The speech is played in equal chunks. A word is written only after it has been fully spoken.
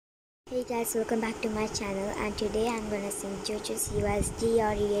Hey guys, welcome back to my channel, and today I'm gonna sing JoJo Siwa's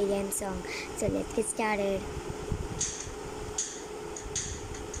D.R.E.A.M song. So let's get started.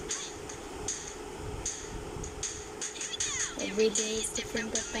 Every day is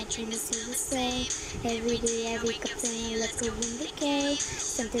different, but my dream is still the same. Every day I wake up saying let's go win the game.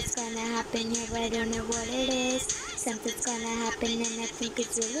 Something's gonna happen here, but I don't know what it is. Something's gonna happen and I think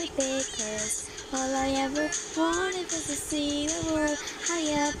it's really big, 'cause all I ever wanted was to see the world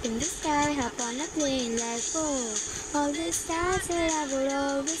high up in the sky, hop on a plane like whoa. All the stars that I would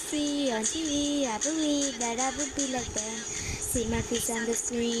always see on TV, I believe that I would be like them. See my face on the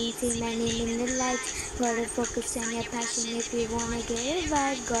screen, see my name in the lights. Gotta focus on your passion if you wanna get it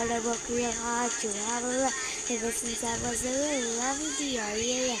right. Gotta work real hard to have a right. Ever since I was a little, I was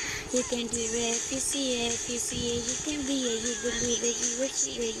D.R.E.A.M. You can do it if you see it, if you see it, you can be it. You believe it, you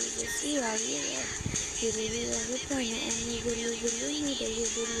achieve it, you just D.R.E.A.M. You really love your partner and you really need it. You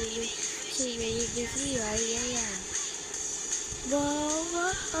believe it, achieve it, you just D.R.E.A.M. Whoa,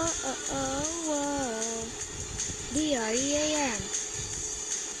 whoa, oh, oh, oh, whoa. D.R.E.A.M.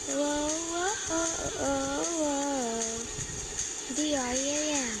 Whoa, whoa, oh, oh, oh, whoa.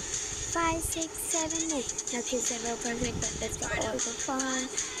 D.R.E.A.M. 5, 6, 7, 8. Nothing's ever perfect, but that's got all the fun.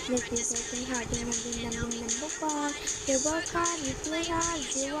 Nothing's working hard, and number one. You work hard, you play hard,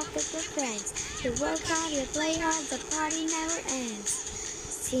 you walk with your friends. You work hard, you play hard, the party never ends.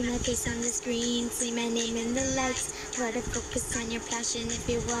 See my face on the screen, see my name in the lights. Gotta focus on your passion if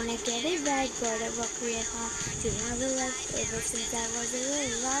you wanna get it right. Gotta work real hard to have a life. Ever since I was a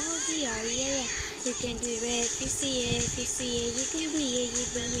little, I was D.R.E.A.M. You can do it if you see it, if you see it, you can be it, you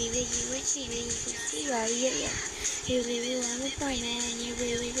believe it, you achieve it, you can D.R.E.A.M. You really want a partner and you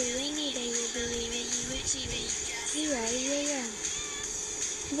really need it, you believe it, you achieve it, D.R.E.A.M.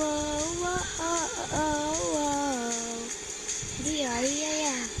 Whoa, whoa, oh, oh, oh, whoa.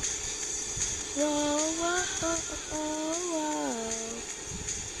 D.R.E.A.M. Whoa, whoa, oh, oh, oh,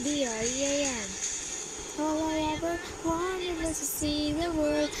 whoa. D.R.E.A.M. All I ever wanted was to see the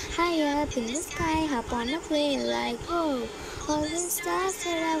world high up in the sky, hop on a plane like whoa. All the stars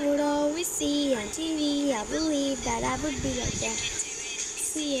that I would always see on TV, I believe that I would be like them.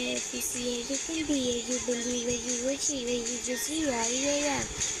 See it, if you see it, you can be it, you believe it, you achieve it, you just D.R.E.A.M.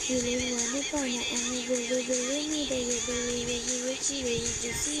 You really want a partner and you really need it, you believe it, you achieve it, you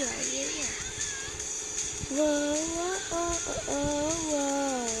just D.R.E.A.M. Whoa, whoa, oh, oh, oh,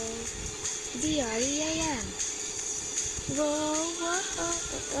 whoa. D.R.E.A.M. Whoa, whoa, oh,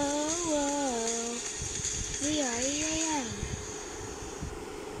 oh, oh, whoa. D.R.E.A.M.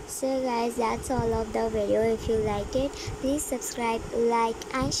 So guys, that's all of the video. If you like it, please subscribe, like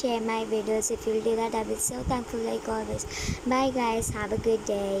and share my videos. If you do that, I'll be so thankful like always. Bye guys, have a good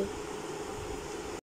day.